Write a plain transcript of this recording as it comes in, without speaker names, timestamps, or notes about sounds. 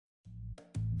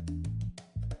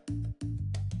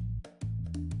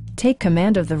Take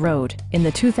command of the road in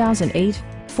the 2008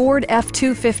 Ford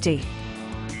F-250.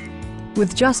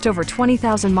 With just over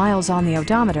 20,000 miles on the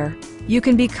odometer, you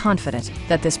can be confident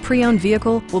that this pre-owned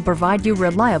vehicle will provide you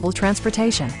reliable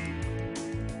transportation.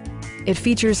 It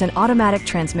features an automatic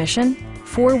transmission,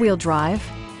 four-wheel drive,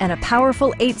 and a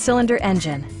powerful 8-cylinder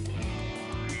engine.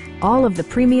 All of the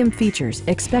premium features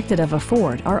expected of a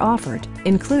Ford are offered,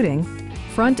 including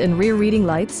front and rear reading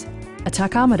lights, a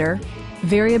tachometer,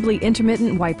 variably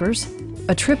intermittent wipers,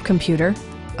 a trip computer,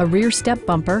 a rear step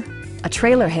bumper, a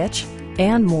trailer hitch,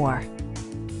 and more.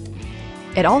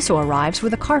 It also arrives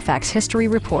with a Carfax history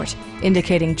report,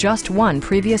 indicating just one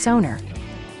previous owner.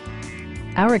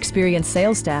 Our experienced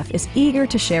sales staff is eager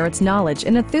to share its knowledge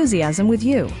and enthusiasm with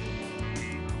you.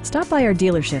 Stop by our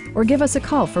dealership or give us a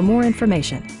call for more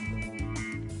information.